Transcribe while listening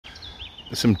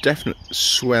There's some definite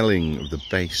swelling of the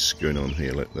base going on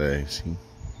here, look there, see?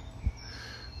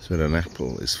 So an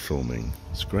apple is forming.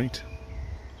 It's great.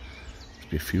 There'll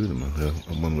be a few of them,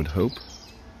 one would hope.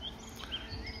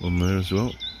 One there as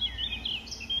well.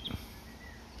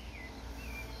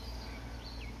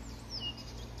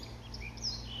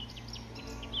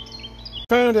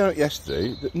 Found out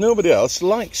yesterday that nobody else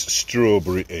likes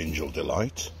strawberry angel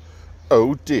delight.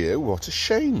 Oh dear, what a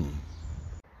shame.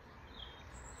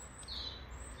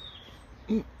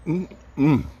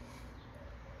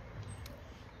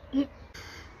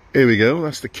 Here we go,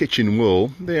 that's the kitchen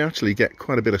wall. They actually get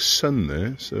quite a bit of sun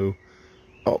there, so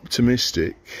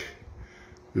optimistic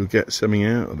we'll get something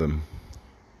out of them.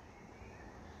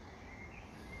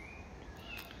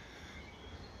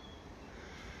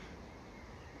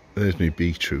 There's my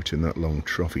beetroot in that long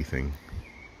trophy thing.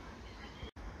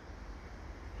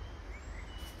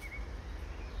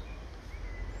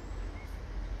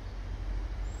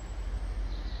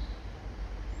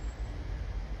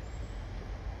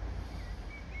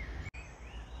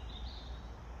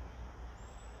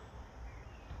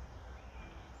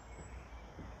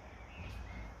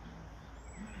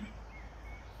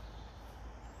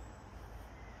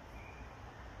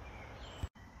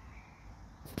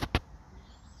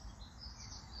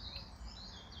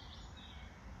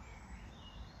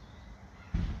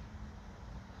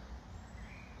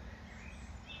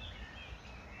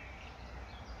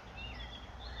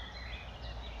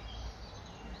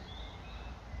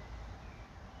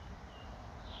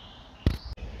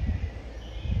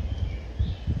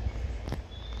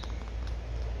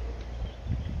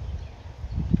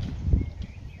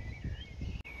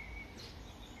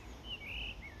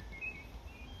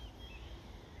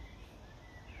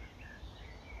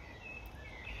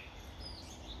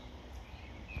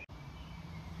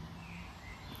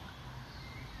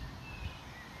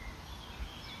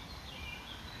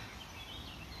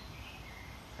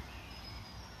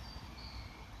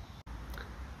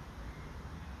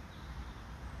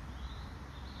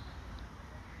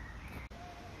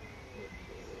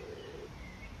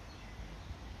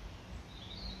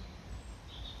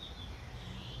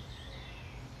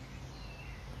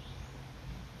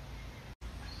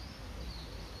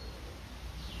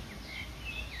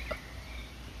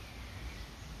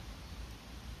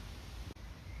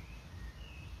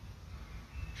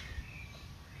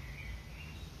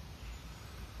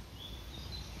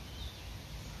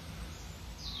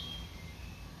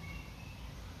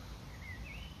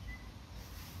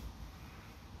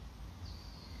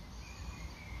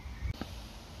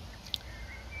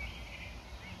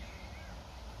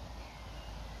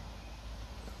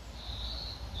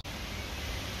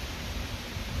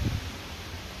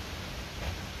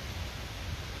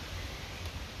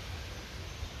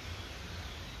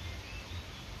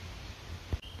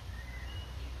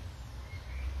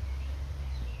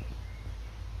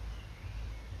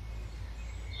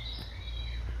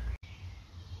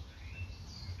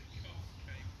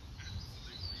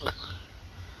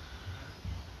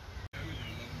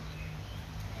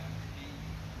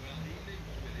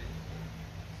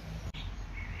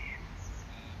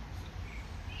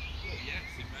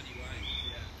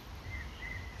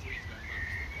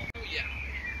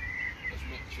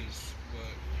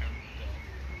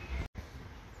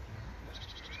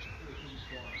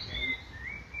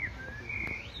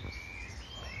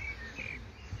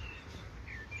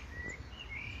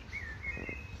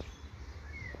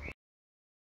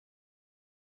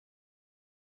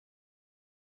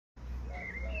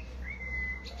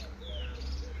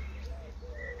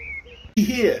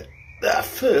 Here, our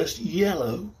first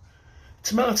yellow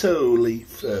tomato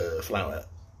leaf flower.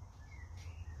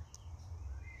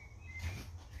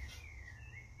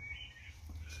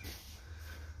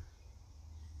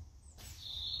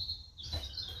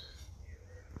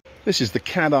 This is the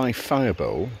cad-eye fire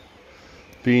bowl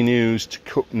being used to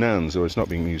cook naans, or it's not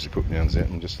being used to cook naans yet.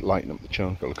 I'm just lighting up the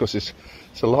charcoal. Of course, it's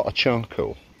a lot of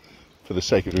charcoal for the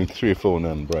sake of doing 3 or 4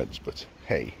 naan breads, but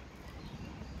hey,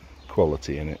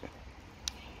 quality in it.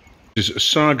 This is a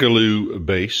sagaloo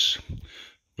base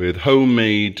with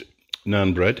homemade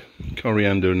naan bread,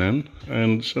 coriander naan,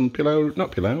 and some pilau,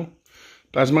 not pilau,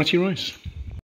 basmati rice.